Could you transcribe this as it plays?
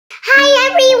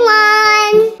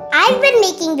everyone! I've been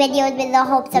making videos with the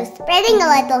hopes of spreading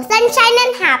a little sunshine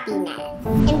and happiness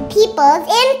in people's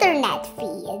internet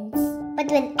feeds. But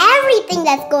with everything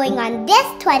that's going on this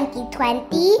 2020,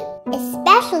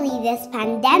 especially this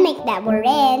pandemic that we're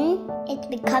in, it's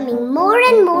becoming more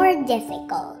and more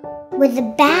difficult. With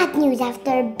bad news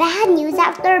after bad news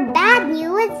after bad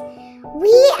news,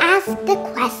 we ask the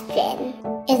question,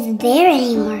 is there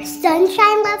any more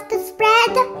sunshine left to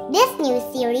spread? This new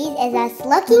series is us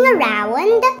looking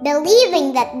around,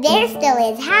 believing that there still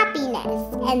is happiness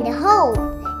and hope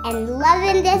and love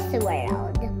in this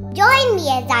world. Join me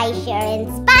as I share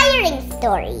inspiring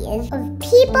stories of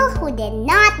people who did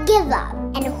not give up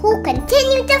and who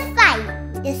continue to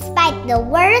fight despite the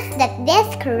worst that this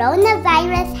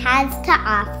coronavirus has to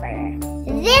offer.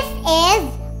 This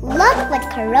is Look What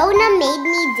Corona Made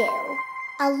Me Do.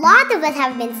 A lot of us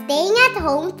have been staying at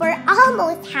home for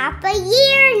almost half a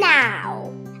year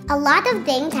now. A lot of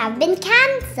things have been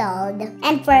cancelled,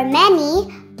 and for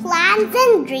many, plans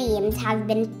and dreams have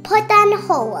been put on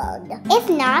hold, if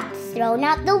not thrown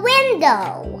out the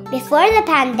window. Before the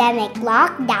pandemic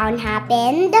lockdown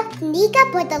happened, Nika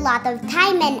put a lot of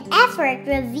time and effort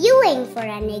reviewing for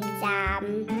an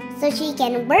exam so she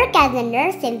can work as a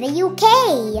nurse in the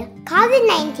UK.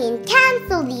 COVID-19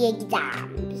 canceled the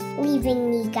exams,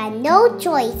 leaving Nika no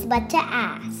choice but to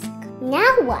ask, now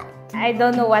what? I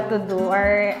don't know what to do,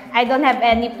 or I don't have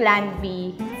any plan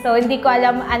B. So, hindi ko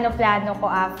alam ano plano ko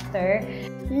after.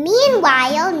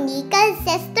 Meanwhile, Nika's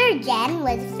sister Jen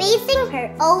was facing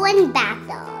her own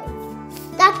battles.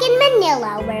 Stuck in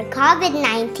Manila, where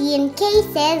COVID-19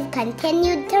 cases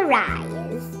continued to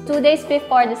rise. 2 days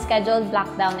before the scheduled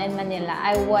lockdown in Manila,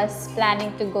 I was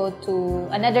planning to go to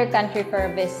another country for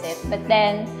a visit. But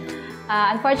then,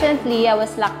 unfortunately, I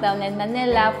was locked down in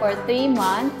Manila for 3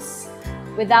 months.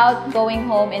 Without going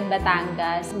home in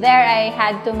Batangas. There I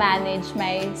had to manage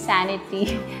my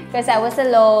sanity because I was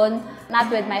alone, not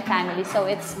with my family.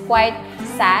 So it's quite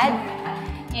sad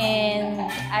and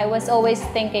I was always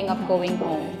thinking of going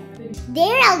home.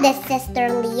 Their eldest sister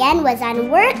Lian was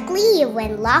on work leave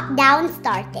when lockdown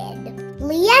started.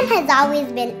 Lian has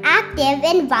always been active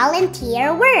in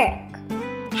volunteer work,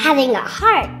 having a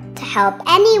heart to help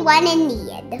anyone in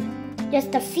need.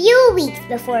 Just a few weeks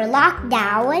before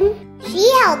lockdown, she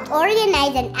helped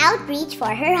organize an outreach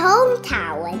for her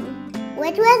hometown,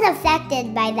 which was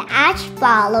affected by the ash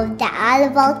fall of the Taal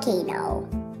volcano.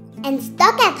 And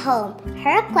stuck at home,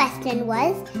 her question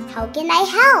was, how can I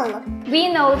help? We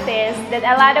noticed that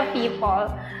a lot of people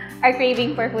are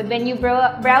craving for food. When you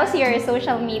browse your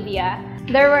social media,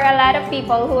 there were a lot of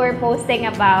people who were posting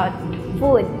about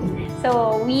food.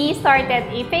 So we started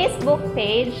a Facebook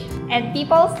page and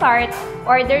people start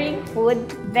ordering food.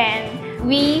 Then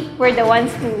we were the ones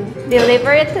who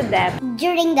deliver it to them.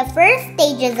 During the first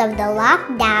stages of the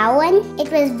lockdown,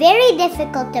 it was very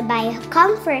difficult to buy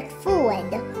comfort food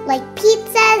like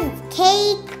pizzas,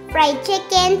 cake, fried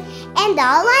chicken, and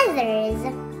all others.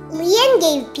 Lian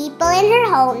gave people in her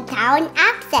hometown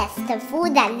access to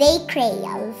food that they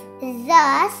crave.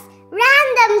 Thus,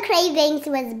 Random Cravings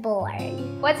was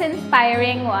born. What's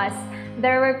inspiring was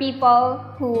there were people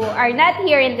who are not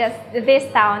here in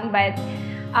this town but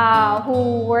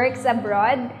who works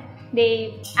abroad.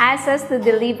 They asked us to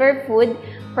deliver food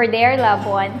for their loved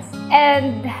ones.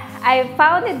 And I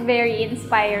found it very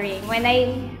inspiring when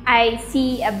I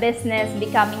see a business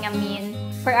becoming a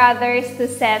means for others to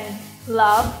send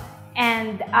love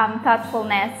and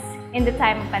thoughtfulness in the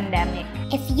time of pandemic.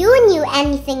 If you knew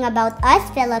anything about us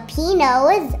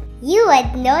Filipinos, you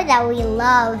would know that we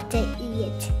love to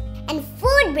eat. And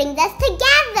food brings us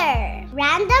together.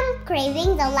 Random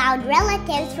Cravings allowed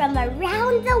relatives from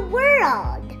around the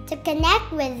world to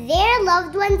connect with their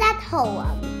loved ones at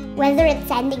home. Whether it's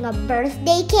sending a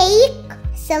birthday cake,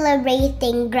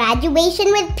 celebrating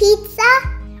graduation with pizza,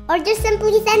 or just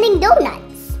simply sending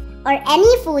donuts, or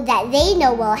any food that they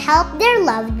know will help their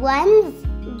loved ones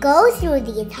go through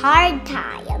these hard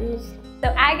times.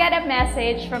 So I got a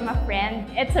message from a friend.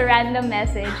 It's a random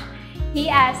message. He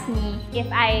asked me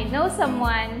if I know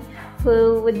someone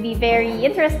who would be very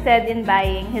interested in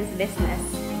buying his business.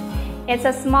 It's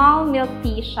a small milk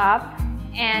tea shop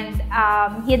and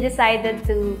he decided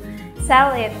to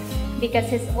sell it because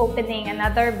he's opening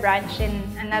another branch in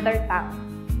another town.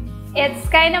 It's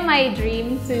kind of my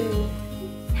dream to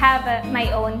have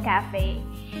my own cafe.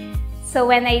 So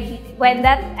when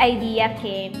that idea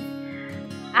came,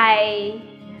 I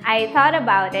thought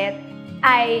about it,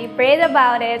 I prayed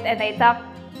about it, and I talked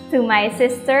to my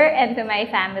sister and to my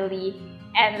family,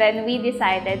 and then we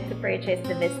decided to purchase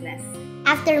the business.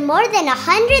 After more than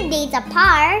 100 days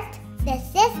apart, the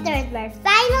sisters were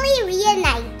finally reunited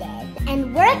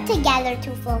and work together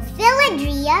to fulfill a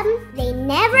dream they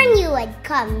never knew would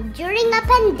come during a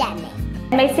pandemic.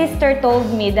 My sister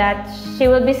told me that she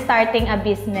will be starting a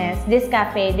business, this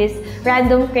cafe, this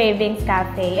Random Cravings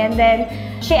cafe. And then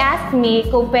she asked me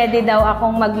kung pwede daw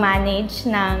akong mag-manage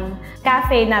ng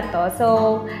cafe na to. So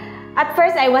at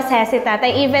first I was hesitant.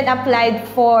 I even applied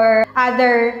for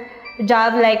other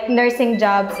job like nursing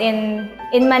jobs in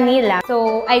Manila.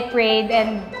 So I prayed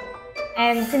and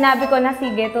sinabi ko na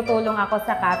sige, tutulong ako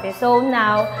sa cafe. So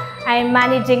now I'm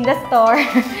managing the store.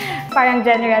 Parang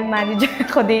general manager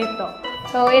ako dito.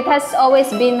 So it has always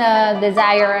been a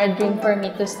desire or a dream for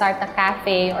me to start a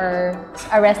cafe or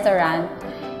a restaurant.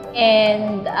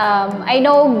 And I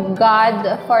know God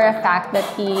for a fact that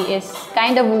He is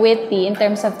kind of witty in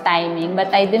terms of timing, but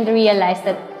I didn't realize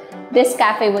that this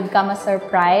cafe would come as a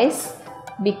surprise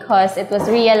because it was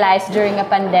realized during a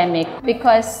pandemic.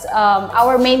 Because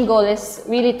our main goal is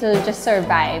really to just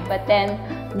survive, but then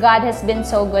God has been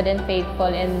so good and faithful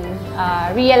in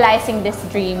realizing this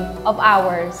dream of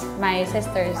ours, my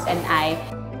sisters and I.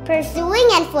 Pursuing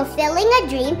and fulfilling a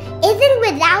dream isn't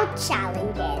without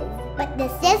challenges, but the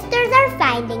sisters are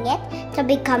finding it to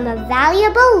become a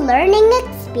valuable learning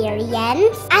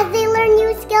experience as they learn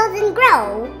new skills and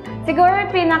grow. Siguro yung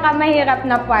pinakamahirap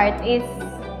na part is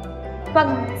pag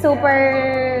super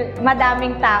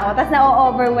madaming tao, tapos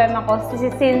na-overwhelm ako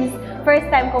since first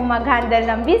time kong mag-handle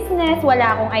ng business,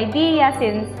 wala akong idea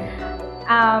since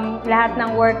lahat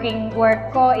ng work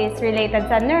ko is related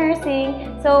sa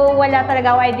nursing. So wala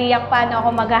talaga akong idea paano ako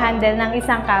mag-handle ng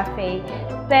isang cafe.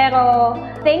 Pero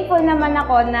thankful naman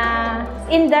ako na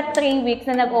in that 3 weeks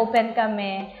na nag-open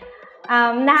kami,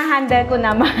 na-handle ko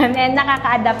naman and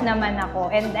nakaka-adapt naman ako,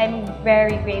 and I'm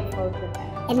very grateful to that.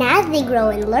 And as they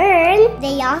grow and learn,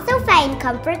 they also find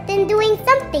comfort in doing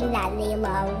something that they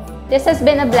love. This has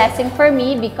been a blessing for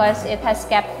me because it has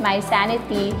kept my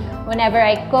sanity. Whenever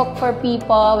I cook for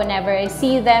people, whenever I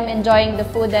see them enjoying the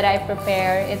food that I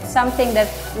prepare, it's something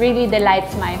that really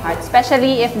delights my heart,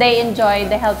 especially if they enjoy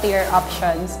the healthier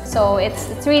options. So it's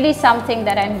really something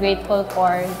that I'm grateful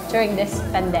for during this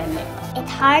pandemic.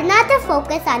 It's hard not to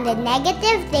focus on the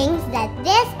negative things that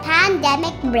this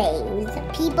pandemic brings.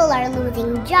 People are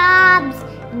losing jobs,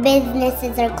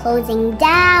 businesses are closing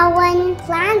down,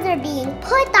 plans are being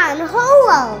put on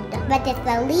hold. But it's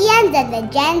the Leans and the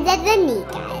Jens and the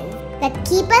Nikas that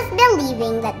keep us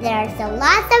believing that there's a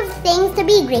lot of things to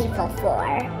be grateful for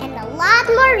and a lot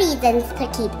more reasons to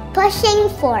keep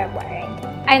pushing forward.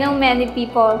 I know many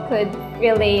people could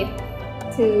relate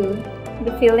to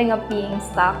the feeling of being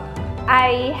stuck.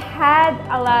 I had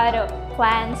a lot of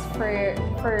plans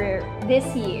for this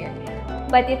year,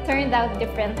 but it turned out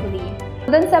differently.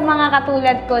 Doon sa mga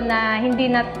katulad ko na hindi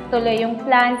natuloy yung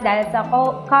plans dahil sa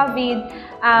COVID,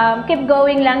 keep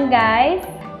going lang guys.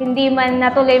 Hindi man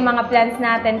natuloy yung mga plans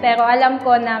natin, pero alam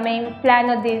ko na may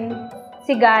plano din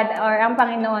si God or ang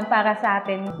Panginoon para sa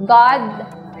atin. God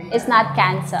is not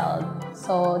canceled.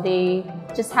 So they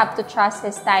just have to trust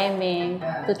His timing,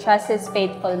 to trust His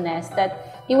faithfulness, that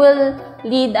He will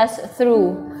lead us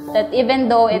through. That even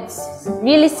though it's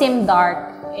really seemed dark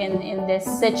in this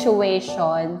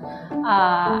situation,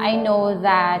 I know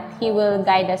that He will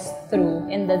guide us through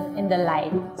in the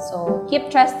light. So keep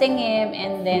trusting Him,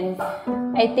 and then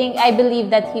I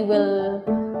believe that He will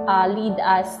lead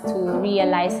us to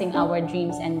realizing our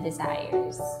dreams and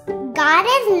desires. God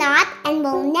is not and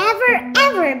will never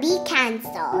ever be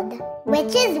cancelled,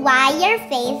 which is why your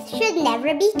faith should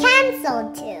never be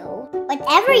cancelled too.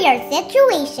 Whatever your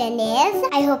situation is,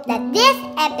 I hope that this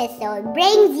episode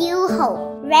brings you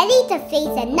hope, ready to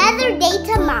face another day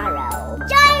tomorrow.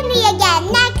 Join me again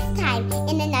next time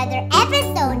in another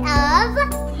episode of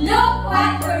Look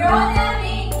what Corona